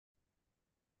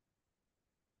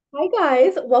Hi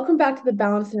guys, welcome back to the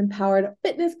Balanced and Empowered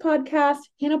Fitness Podcast.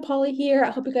 Hannah Polly here. I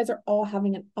hope you guys are all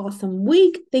having an awesome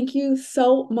week. Thank you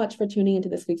so much for tuning into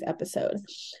this week's episode.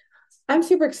 I'm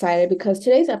super excited because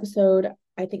today's episode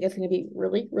I think is going to be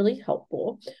really, really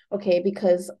helpful. Okay,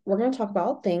 because we're going to talk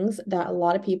about things that a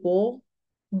lot of people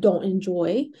don't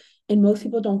enjoy and most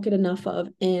people don't get enough of.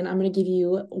 And I'm going to give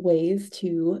you ways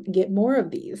to get more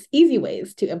of these, easy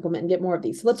ways to implement and get more of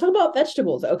these. So let's talk about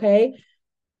vegetables, okay?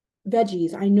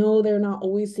 Veggies. I know they're not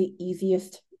always the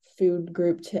easiest food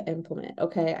group to implement.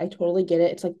 Okay. I totally get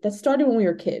it. It's like that started when we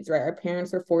were kids, right? Our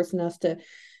parents were forcing us to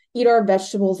eat our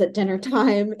vegetables at dinner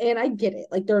time. And I get it.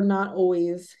 Like they're not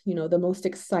always, the most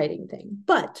exciting thing.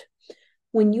 But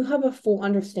when you have a full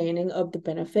understanding of the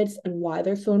benefits and why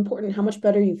they're so important, how much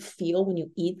better you feel when you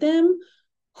eat them,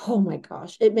 oh my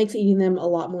gosh, it makes eating them a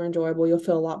lot more enjoyable. You'll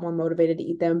feel a lot more motivated to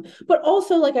eat them. But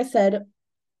also, like I said,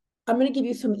 I'm going to give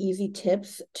you some easy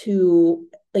tips to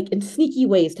like in sneaky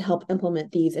ways to help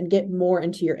implement these and get more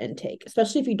into your intake,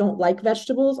 especially if you don't like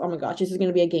vegetables. Oh my gosh, this is going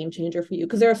to be a game changer for you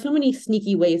because there are so many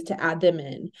sneaky ways to add them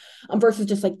in versus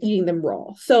just like eating them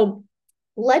raw. So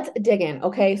let's dig in.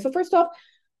 Okay. So, first off,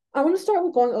 I want to start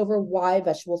with going over why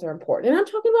vegetables are important. And I'm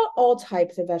talking about all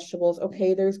types of vegetables.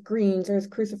 Okay. There's greens, there's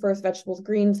cruciferous vegetables,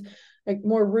 greens, like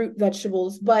more root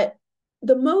vegetables, but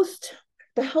the most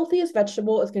the healthiest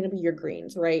vegetable is going to be your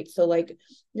greens, right? So like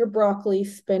your broccoli,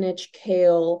 spinach,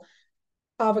 kale,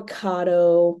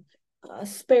 avocado,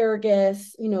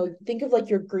 asparagus, think of like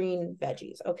your green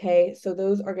veggies, okay? So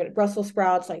those are good. Brussels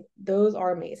sprouts, like those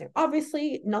are amazing.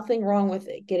 Obviously, nothing wrong with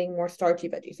it, getting more starchy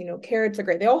veggies. Carrots are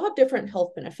great. They all have different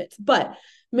health benefits, but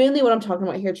mainly what I'm talking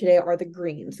about here today are the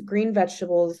greens, green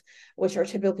vegetables, which are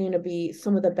typically going to be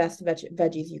some of the best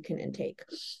veggies you can intake.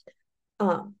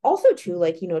 Also too,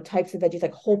 like, types of veggies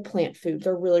like whole plant foods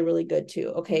are really, really good too.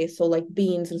 Okay. So like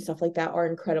beans and stuff like that are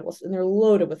incredible and they're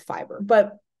loaded with fiber.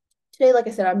 But today, like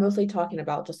I said, I'm mostly talking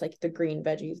about just like the green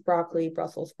veggies, broccoli,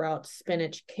 Brussels sprouts,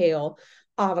 spinach, kale,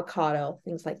 avocado,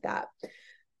 things like that.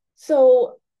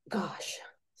 So, gosh,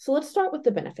 so let's start with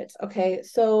the benefits. Okay.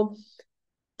 So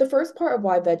the first part of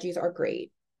why veggies are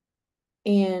great,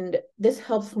 and this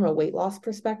helps from a weight loss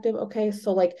perspective. Okay.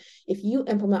 So, like, if you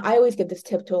implement, I always give this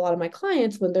tip to a lot of my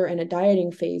clients when they're in a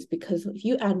dieting phase, because if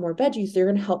you add more veggies, they're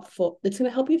going to it's going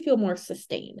to help you feel more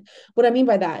sustained. What I mean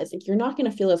by that is, like, you're not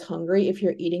going to feel as hungry if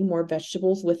you're eating more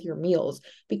vegetables with your meals,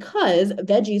 because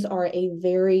veggies are a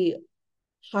very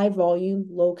high volume,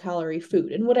 low calorie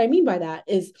food. And what I mean by that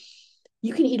is,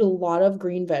 you can eat a lot of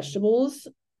green vegetables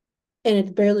and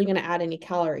it's barely going to add any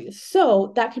calories.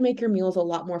 So that can make your meals a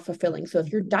lot more fulfilling. So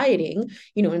if you're dieting,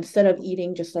 instead of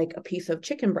eating just like a piece of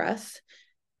chicken breast,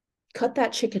 cut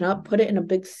that chicken up, put it in a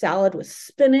big salad with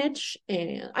spinach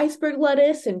and iceberg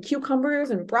lettuce and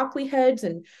cucumbers and broccoli heads,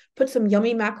 and put some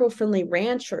yummy macro friendly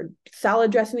ranch or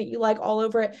salad dressing that you like all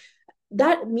over it.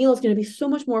 That meal is going to be so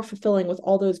much more fulfilling with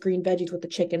all those green veggies with the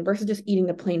chicken versus just eating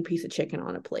the plain piece of chicken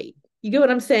on a plate. You get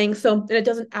what I'm saying? So, and it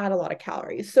doesn't add a lot of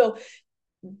calories. So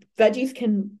veggies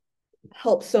can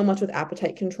help so much with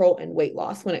appetite control and weight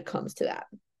loss when it comes to that.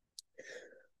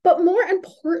 But more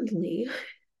importantly,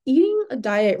 eating a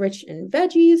diet rich in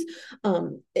veggies,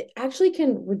 it actually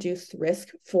can reduce the risk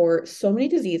for so many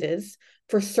diseases,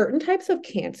 for certain types of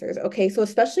cancers. Okay, so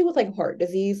especially with like heart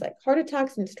disease, like heart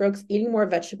attacks and strokes, eating more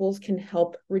vegetables can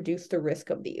help reduce the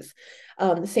risk of these.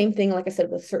 The same thing, like I said,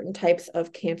 with certain types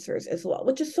of cancers as well,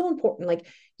 which is so important. Like,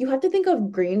 you have to think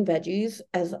of green veggies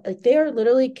as like they are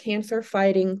literally cancer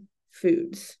fighting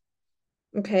foods.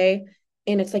 Okay.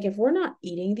 And it's like, if we're not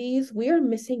eating these, we are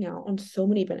missing out on so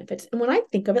many benefits. And when I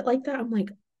think of it like that, I'm like,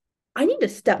 I need to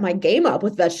step my game up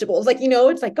with vegetables. Like,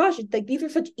 it's like, gosh, it's like these are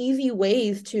such easy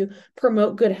ways to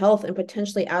promote good health and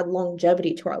potentially add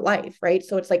longevity to our life. Right.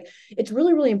 So it's like, it's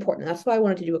really, really important. That's why I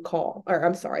wanted to do a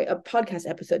podcast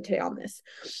episode today on this.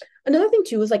 Another thing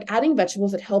too is like adding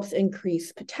vegetables, it helps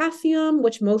increase potassium,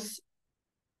 which most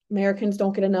Americans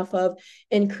don't get enough of,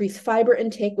 increase fiber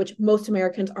intake, which most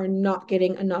Americans are not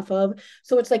getting enough of.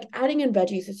 So it's like adding in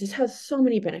veggies, it just has so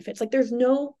many benefits. Like, there's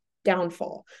no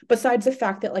downfall besides the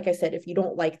fact that, like I said, if you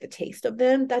don't like the taste of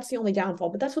them, that's the only downfall.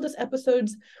 But that's what this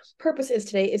episode's purpose is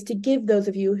today, is to give those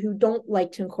of you who don't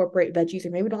like to incorporate veggies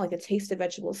or maybe don't like the taste of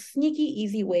vegetables sneaky,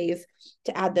 easy ways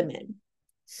to add them in.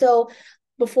 So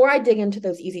before I dig into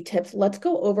those easy tips, let's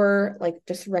go over like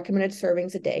just recommended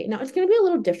servings a day. Now, it's going to be a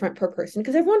little different per person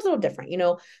because everyone's a little different.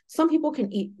 Some people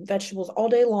can eat vegetables all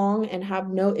day long and have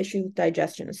no issue with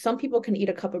digestion. Some people can eat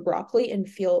a cup of broccoli and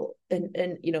feel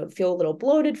feel a little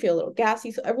bloated, feel a little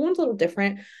gassy. So everyone's a little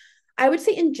different. I would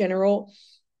say in general,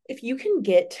 if you can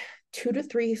get 2 to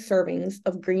 3 servings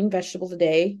of green vegetables a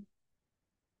day,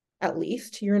 at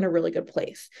least, you're in a really good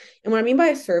place. And what I mean by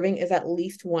a serving is at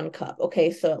least 1 cup.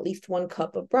 Okay, so at least 1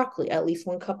 cup of broccoli, at least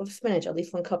 1 cup of spinach, at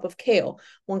least 1 cup of kale,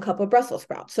 1 cup of Brussels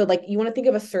sprouts. So like you want to think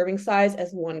of a serving size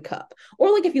as 1 cup.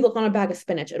 Or like if you look on a bag of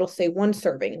spinach, it'll say 1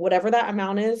 serving. Whatever that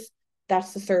amount is,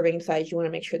 that's the serving size you want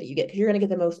to make sure that you get, because you're going to get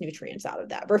the most nutrients out of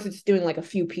that versus doing like a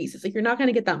few pieces. Like you're not going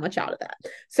to get that much out of that.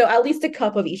 So at least 1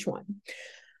 cup of each one.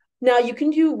 Now you can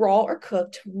do raw or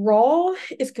cooked. Raw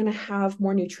is going to have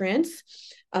more nutrients.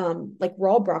 Like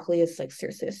raw broccoli is like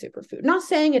seriously a superfood. Not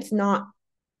saying it's not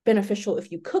beneficial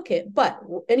if you cook it, but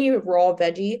any raw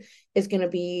veggie is going to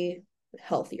be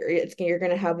healthier. You're going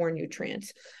to have more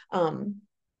nutrients.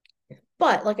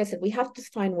 But like I said, we have to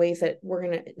find ways that we're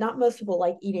going to, not most people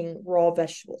like eating raw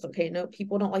vegetables. Okay. No,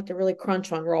 people don't like to really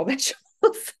crunch on raw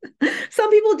vegetables.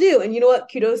 Some people do. And you know what?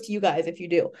 Kudos to you guys if you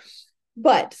do.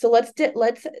 But so let's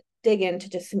dig into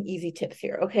just some easy tips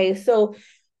here. Okay. So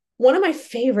one of my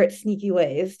favorite sneaky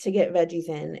ways to get veggies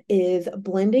in is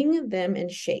blending them in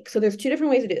shakes. So there's 2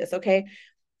 different ways to do this. Okay.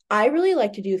 I really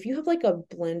like to do, if you have like a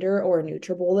blender or a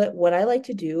NutriBullet, what I like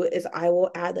to do is I will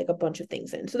add like a bunch of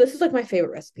things in. So this is like my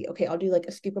favorite recipe. Okay. I'll do like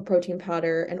a scoop of protein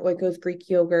powder, an Oikos Greek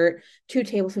yogurt, 2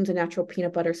 tablespoons of natural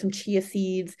peanut butter, some chia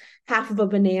seeds, half of a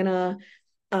banana.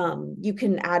 You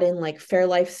can add in like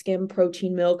Fairlife skim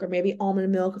protein milk or maybe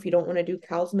almond milk if you don't want to do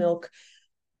cow's milk,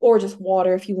 or just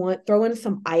water if you want. Throw in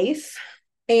some ice,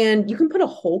 and you can put a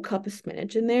whole cup of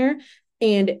spinach in there.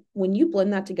 And when you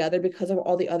blend that together, because of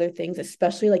all the other things,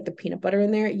 especially like the peanut butter in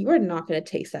there, you are not going to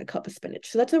taste that cup of spinach.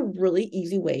 So that's a really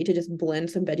easy way to just blend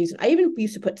some veggies. I even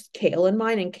used to put kale in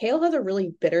mine, and kale has a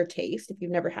really bitter taste if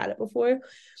you've never had it before.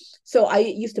 So I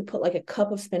used to put like a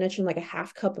cup of spinach and like a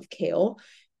half cup of kale,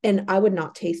 and I would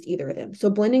not taste either of them. So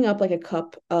blending up like a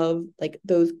cup of like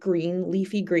those green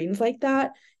leafy greens like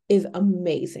that is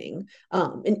amazing.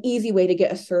 An easy way to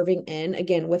get a serving in,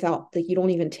 again, without like you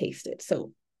don't even taste it.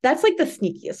 So that's like the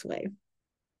sneakiest way.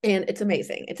 And it's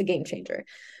amazing. It's a game changer.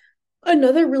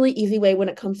 Another really easy way when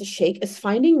it comes to shake is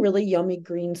finding really yummy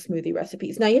green smoothie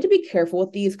recipes. Now you have to be careful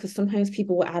with these because sometimes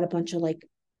people will add a bunch of like,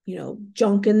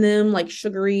 junk in them, like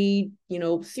sugary,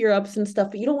 syrups and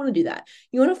stuff, but you don't want to do that.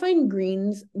 You want to find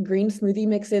green smoothie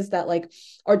mixes that like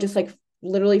are just like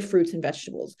literally fruits and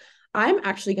vegetables. I'm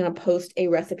actually going to post a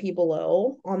recipe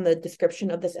below on the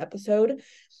description of this episode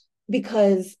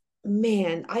because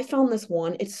man, I found this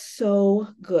one. It's so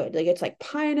good. Like it's like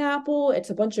pineapple, it's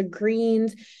a bunch of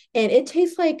greens, and it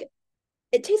tastes like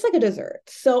a dessert.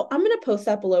 So I'm going to post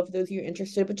that below for those of you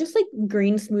interested, but just like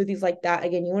green smoothies like that.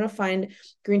 Again, you want to find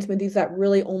green smoothies that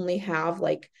really only have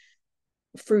like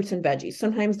fruits and veggies.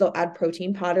 Sometimes they'll add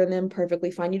protein powder in them,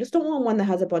 perfectly fine. You just don't want one that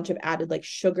has a bunch of added like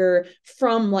sugar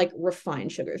from like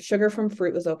refined sugars. Sugar from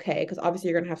fruit is okay because obviously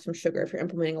you're going to have some sugar if you're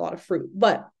implementing a lot of fruit,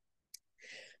 but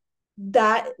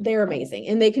that they're amazing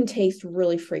and they can taste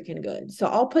really freaking good. So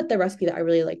I'll put the recipe that I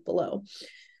really like below.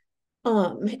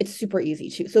 It's super easy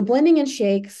too. So blending in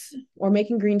shakes or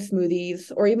making green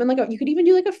smoothies, or even like you could even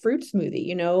do like a fruit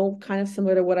smoothie, kind of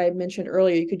similar to what I mentioned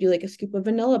earlier. You could do like a scoop of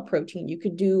vanilla protein. You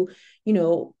could do,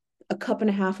 a cup and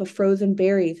a half of frozen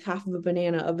berries, half of a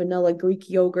banana, a vanilla Greek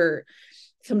yogurt,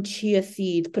 some chia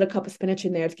seeds, put a cup of spinach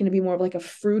in there. It's going to be more of like a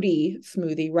fruity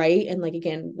smoothie, right? And like,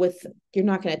 again, you're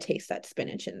not going to taste that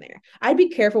spinach in there. I'd be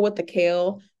careful with the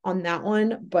kale on that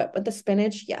one, but with the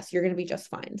spinach, yes, you're going to be just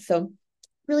fine. So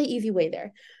really easy way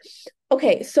there.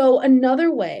 Okay, so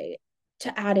another way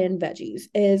to add in veggies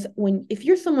is if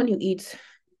you're someone who eats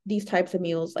these types of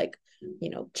meals, like,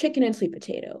 chicken and sweet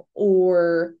potato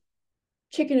or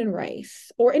chicken and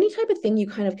rice or any type of thing you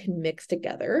kind of can mix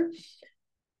together,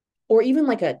 or even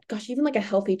like a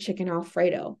healthy chicken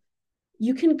Alfredo,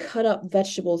 you can cut up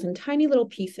vegetables in tiny little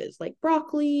pieces like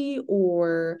broccoli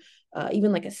or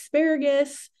even like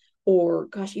asparagus or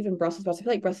even Brussels sprouts. I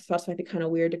feel like Brussels sprouts might be kind of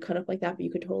weird to cut up like that, but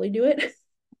you could totally do it.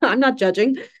 I'm not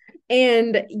judging.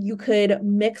 And you could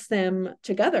mix them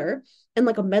together in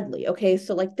like a medley. Okay.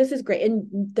 So like this is great. And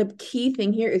the key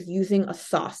thing here is using a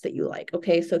sauce that you like.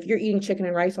 Okay. So if you're eating chicken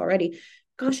and rice already,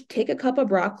 take a cup of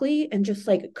broccoli and just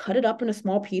like cut it up into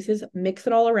small pieces, mix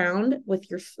it all around with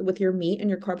your meat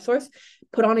and your carb source,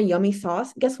 put on a yummy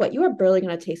sauce. Guess what? You are barely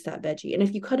going to taste that veggie. And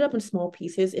if you cut it up in small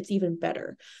pieces, it's even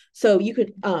better. So you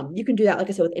can do that, like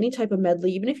I said, with any type of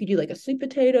medley, even if you do like a sweet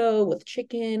potato with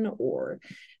chicken or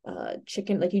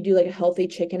chicken, like you do like a healthy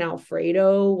chicken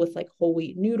Alfredo with like whole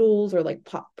wheat noodles or like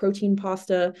protein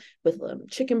pasta with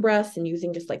chicken breasts and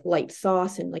using just like light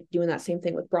sauce and like doing that same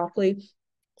thing with broccoli.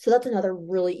 So that's another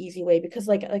really easy way because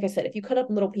like I said, if you cut up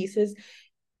in little pieces,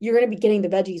 you're going to be getting the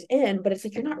veggies in, but it's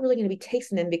like you're not really going to be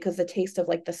tasting them because the taste of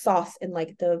like the sauce and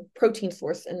like the protein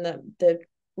source and the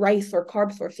rice or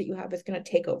carb source that you have is going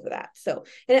to take over that. So,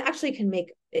 and it actually can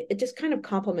make it just kind of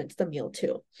complements the meal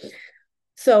too.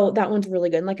 So that one's really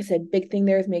good. And like I said, big thing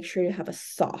there is make sure you have a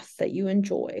sauce that you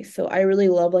enjoy. So I really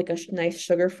love like a nice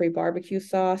sugar-free barbecue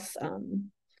sauce.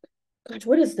 Gosh,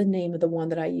 what is the name of the one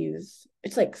that I use?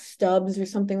 It's like Stubbs or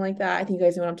something like that. I think you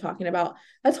guys know what I'm talking about.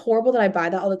 That's horrible that I buy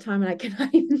that all the time and I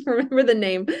cannot even remember the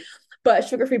name. But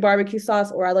sugar-free barbecue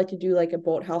sauce, or I like to do like a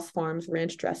Bolthouse Farms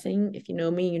ranch dressing. If you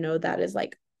know me, you know that is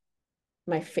like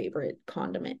my favorite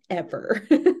condiment ever.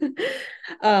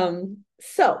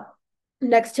 So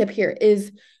next tip here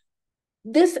is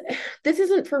this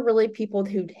isn't for really people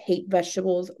who hate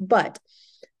vegetables, but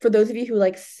for those of you who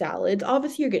like salads,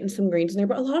 obviously you're getting some greens in there,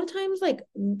 but a lot of times like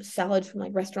salads from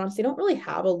like restaurants, they don't really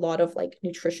have a lot of like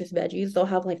nutritious veggies. They'll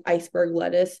have like iceberg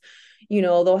lettuce,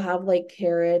 they'll have like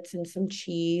carrots and some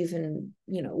cheese and,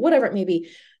 whatever it may be.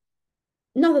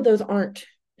 Not that those aren't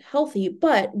healthy,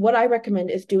 but what I recommend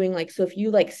is doing like, so if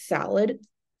you like salad,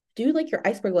 do like your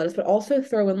iceberg lettuce, but also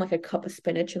throw in like a cup of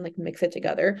spinach and like mix it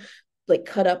together. Like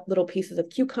cut up little pieces of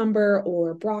cucumber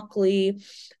or broccoli,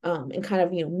 and kind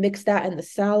of, mix that in the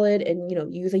salad and,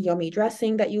 use a yummy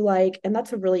dressing that you like. And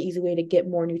that's a really easy way to get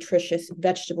more nutritious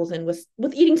vegetables in with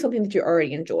eating something that you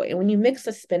already enjoy. And when you mix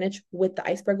the spinach with the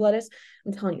iceberg lettuce,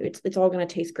 I'm telling you, it's all going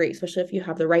to taste great, especially if you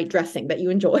have the right dressing that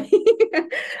you enjoy.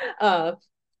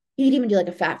 You could even do like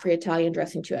a fat-free Italian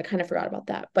dressing too. I kind of forgot about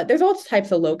that. But there's all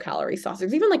types of low-calorie sauces.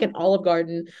 There's even like an Olive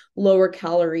Garden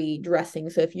lower-calorie dressing.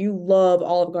 So if you love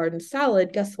Olive Garden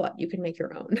salad, guess what? You can make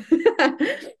your own.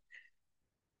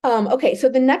 Okay, so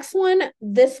the next one,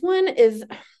 this one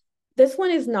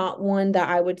is not one that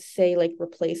I would say like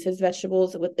replaces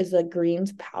vegetables with, is a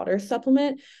greens powder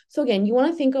supplement. So again, you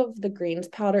want to think of the greens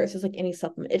powder. It's just like any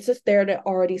supplement. It's just there to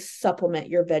already supplement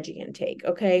your veggie intake.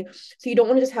 Okay. So you don't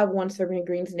want to just have one serving of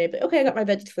greens a day, but okay, I got my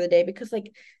veggies for the day, because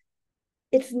like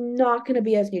it's not going to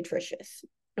be as nutritious.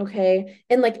 Okay.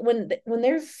 And like when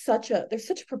there's such a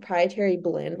proprietary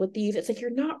blend with these, it's like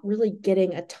you're not really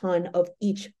getting a ton of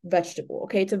each vegetable.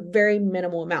 Okay. It's a very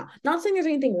minimal amount. Not saying there's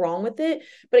anything wrong with it,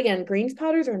 but again, greens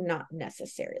powders are not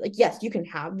necessary. Like, yes, you can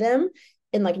have them,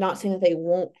 and like not saying that they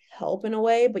won't help in a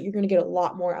way, but you're going to get a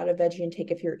lot more out of veggie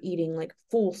intake if you're eating like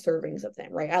full servings of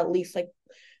them, right? At least like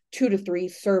 2 to 3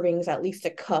 servings, at least a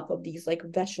cup of these like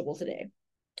vegetables a day.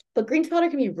 But greens powder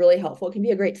can be really helpful. It can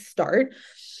be a great start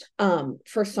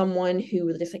for someone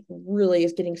who just like really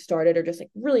is getting started or just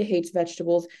like really hates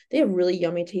vegetables. They have really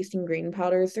yummy tasting green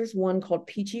powders. There's one called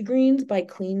Peachy Greens by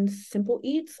Clean Simple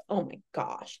Eats. Oh my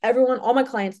gosh. All my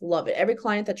clients love it. Every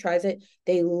client that tries it,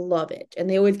 they love it. And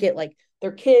they always get like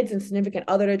their kids and significant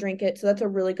other to drink it. So that's a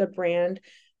really good brand.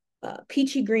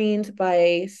 Peachy Greens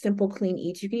by Simple Clean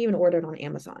Eats. You can even order it on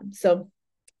Amazon. So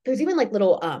there's even like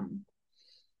little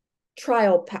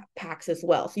trial packs as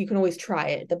well. So you can always try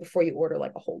it before you order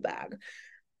like a whole bag.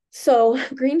 So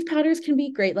greens powders can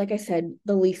be great. Like I said,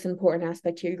 the least important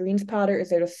aspect here, greens powder is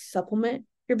there to supplement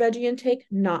your veggie intake,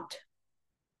 not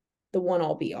the one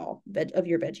all be all of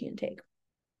your veggie intake.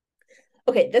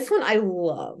 Okay, this one I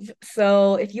love.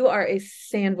 So if you are a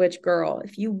sandwich girl,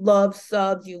 if you love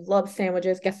subs, you love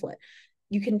sandwiches, guess what?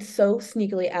 You can so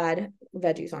sneakily add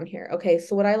veggies on here. Okay,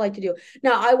 so what I like to do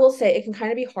now, I will say it can kind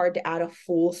of be hard to add a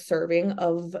full serving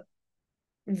of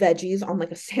veggies on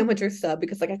like a sandwich or sub,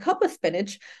 because like a cup of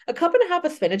spinach, a cup and a half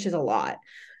of spinach is a lot.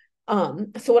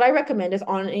 So what I recommend is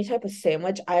on any type of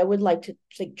sandwich, I would like to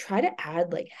like try to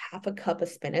add like half a cup of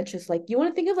spinach. Is like, you want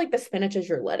to think of like the spinach as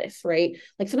your lettuce, right?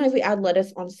 Like sometimes we add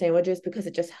lettuce on sandwiches because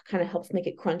it just kind of helps make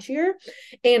it crunchier.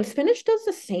 And spinach does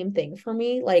the same thing for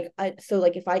me. Like so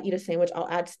like if I eat a sandwich, I'll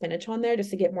add spinach on there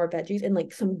just to get more veggies, and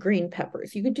like some green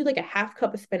peppers. You could do like a half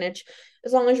cup of spinach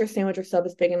as long as your sandwich or sub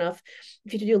is big enough.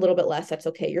 If you do a little bit less, that's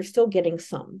okay. You're still getting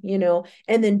some,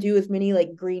 and then do as many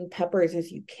like green peppers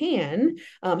as you can.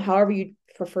 However you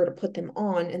prefer to put them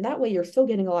on, and that way you're still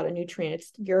getting a lot of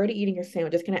nutrients. You're already eating your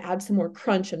sandwich. It's going to add some more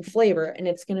crunch and flavor, and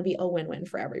it's going to be a win-win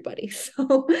for everybody.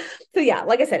 So yeah,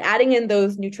 like I said, adding in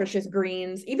those nutritious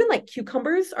greens, even like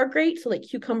cucumbers are great. So like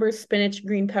cucumbers, spinach,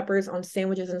 green peppers on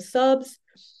sandwiches and subs,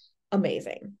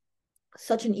 amazing.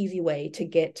 Such an easy way to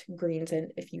get greens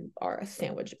in if you are a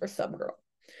sandwich or sub girl.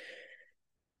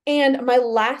 And my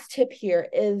last tip here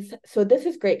is, so this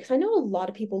is great because I know a lot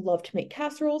of people love to make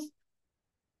casseroles.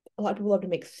 A lot of people love to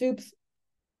make soups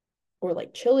or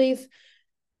like chilies.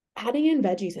 Adding in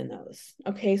veggies in those.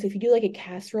 Okay, so if you do like a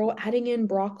casserole, adding in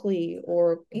broccoli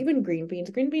or even green beans.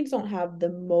 Green beans don't have the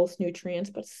most nutrients,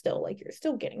 but still, like you're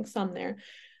still getting some there.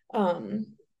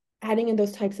 adding in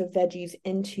those types of veggies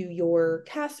into your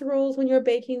casseroles when you're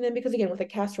baking them, because again, with a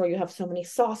casserole you have so many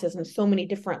sauces and so many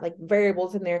different like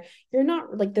variables in there. You're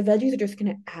not like, the veggies are just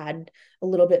going to add a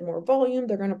little bit more volume.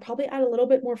 They're going to probably add a little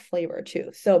bit more flavor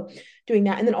too. So doing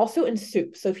that. And then also in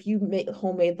soup, so if you make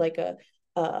homemade like a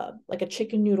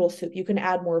chicken noodle soup, you can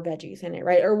add more veggies in it,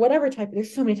 right? Or whatever type.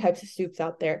 There's so many types of soups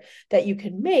out there that you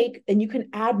can make, and you can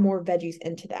add more veggies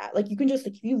into that. Like you can just,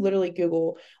 like, if you literally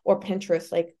Google or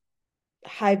Pinterest like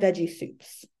high veggie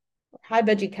soups, high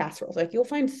veggie casseroles, like you'll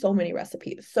find so many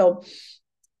recipes. So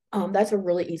that's a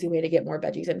really easy way to get more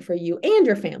veggies in for you and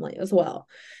your family as well.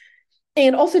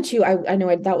 And also too, I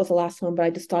know that was the last one, but I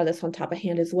just thought of this on top of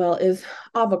hand as well, is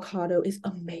avocado is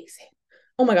amazing.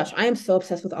 Oh my gosh, I am so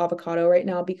obsessed with avocado right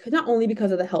now, because not only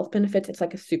because of the health benefits, it's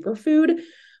like a superfood,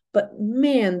 but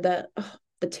man, the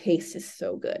taste is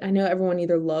so good. I know everyone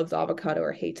either loves avocado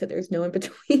or hates it. There's no in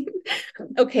between.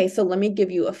 Okay, so let me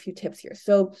give you a few tips here.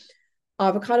 So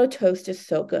avocado toast is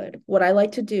so good. What I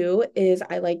like to do is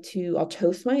I'll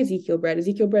toast my Ezekiel bread.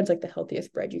 Ezekiel bread's like the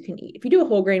healthiest bread you can eat. If you do a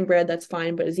whole grain bread, that's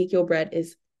fine, but Ezekiel bread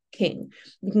is king.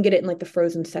 You can get it in like the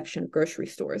frozen section of grocery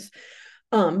stores.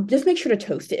 Just make sure to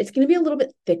toast it. It's going to be a little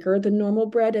bit thicker than normal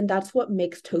bread, and that's what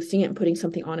makes toasting it and putting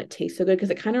something on it taste so good, because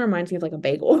it kind of reminds me of like a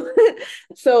bagel.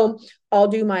 So I'll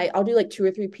do like 2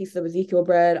 or 3 pieces of Ezekiel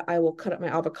bread. I will cut up my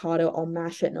avocado. I'll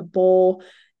mash it in a bowl,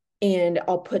 and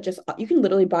I'll put you can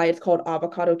literally buy, it's called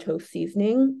avocado toast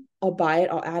seasoning. I'll buy it,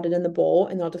 I'll add it in the bowl,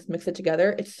 and I'll just mix it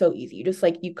together. It's so easy. You just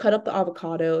like, you cut up the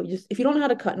avocado. If you don't know how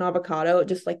to cut an avocado,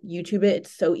 just like YouTube it.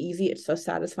 It's so easy. It's so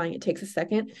satisfying. It takes a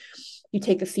second. You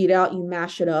take the seed out, you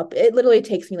mash it up. It literally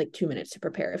takes me like 2 minutes to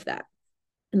prepare, if that.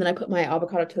 And then I put my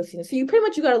avocado toast in. So you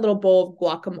got a little bowl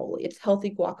of guacamole. It's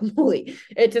healthy guacamole.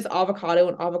 It's just avocado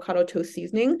and avocado toast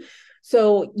seasoning.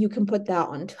 So you can put that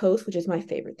on toast, which is my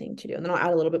favorite thing to do. And then I'll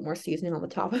add a little bit more seasoning on the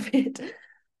top of it.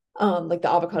 Like the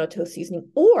avocado toast seasoning.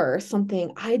 Or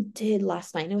something I did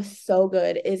last night, and it was so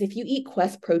good, is if you eat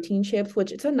Quest protein chips,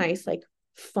 which it's a nice, like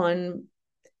fun,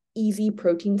 easy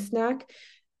protein snack.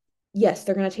 Yes,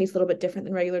 they're going to taste a little bit different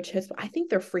than regular chips, but I think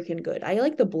they're freaking good. I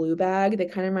like the blue bag. They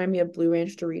kind of remind me of Blue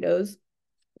Ranch Doritos.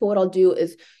 But what I'll do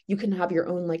is, you can have your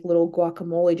own like little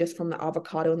guacamole just from the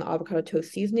avocado and the avocado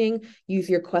toast seasoning. Use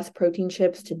your Quest protein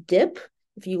chips to dip.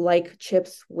 If you like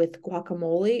chips with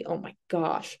guacamole, oh my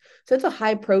gosh. So it's a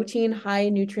high protein, high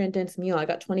nutrient dense meal. I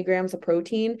got 20 grams of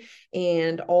protein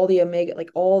and all the omega,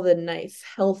 like all the nice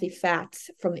healthy fats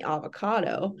from the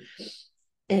avocado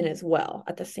in as well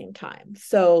at the same time.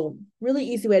 So really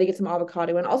easy way to get some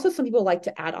avocado. And also, some people like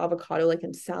to add avocado like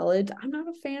in salads. I'm not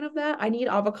a fan of that. I need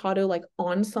avocado like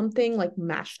on something, like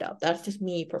mashed up. That's just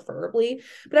me preferably,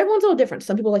 but everyone's a little different.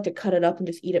 Some people like to cut it up and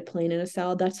just eat it plain in a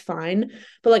salad. That's fine.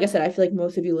 But like I said, I feel like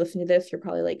most of you listening to this, you're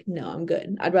probably like, no, I'm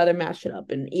good. I'd rather mash it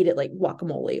up and eat it like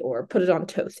guacamole or put it on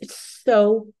toast. It's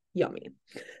so yummy.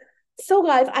 So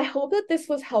guys, I hope that this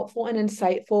was helpful and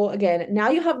insightful. Again, now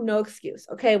you have no excuse,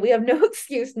 okay? We have no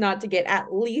excuse not to get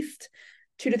at least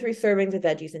 2 to 3 servings of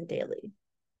veggies in daily,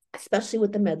 especially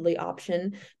with the medley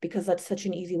option, because that's such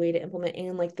an easy way to implement,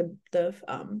 and like the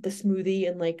smoothie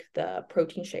and like the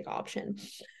protein shake option.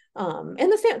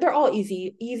 And they're all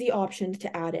easy options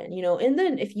to add in, and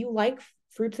then if you like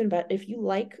fruits and if you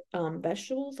like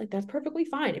vegetables, like that's perfectly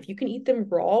fine. If you can eat them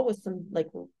raw with some like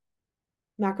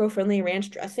macro-friendly ranch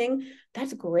dressing,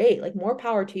 that's great. Like, more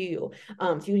power to you.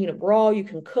 So you can eat them raw, you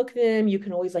can cook them, you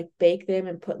can always like bake them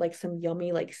and put like some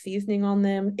yummy like seasoning on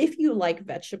them if you like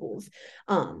vegetables.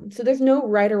 So there's no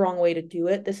right or wrong way to do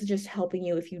it. This is just helping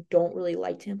you if you don't really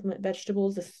like to implement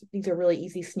vegetables. These are really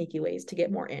easy, sneaky ways to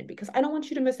get more in, because I don't want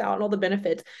you to miss out on all the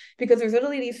benefits, because there's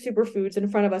literally these superfoods in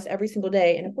front of us every single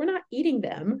day, and if we're not eating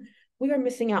them, we are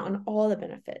missing out on all the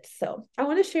benefits. So I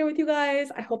want to share with you guys.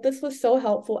 I hope this was so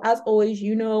helpful. As always,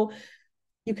 you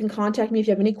can contact me if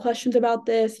you have any questions about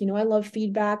this. I love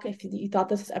feedback. If you thought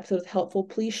this episode was helpful,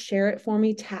 please share it for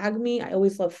me. Tag me. I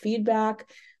always love feedback.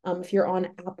 If you're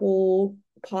on Apple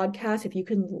Podcasts, if you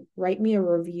can write me a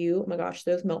review, oh my gosh,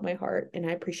 those melt my heart, and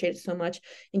I appreciate it so much.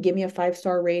 And give me a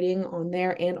 5-star rating on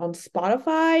there and on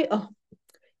Spotify. Oh,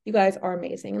 you guys are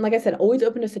amazing. And like I said, always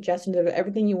open to suggestions of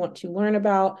everything you want to learn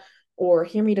about or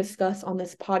hear me discuss on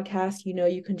this podcast.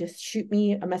 You can just shoot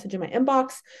me a message in my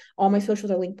inbox. All my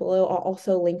socials are linked below. I'll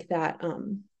also link that.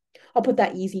 I'll put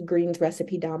that easy greens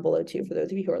recipe down below too, for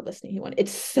those of you who are listening who want.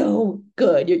 It's so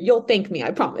good. You'll thank me, I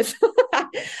promise.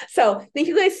 So thank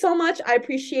you guys so much. I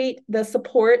appreciate the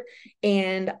support,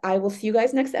 and I will see you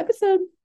guys next episode.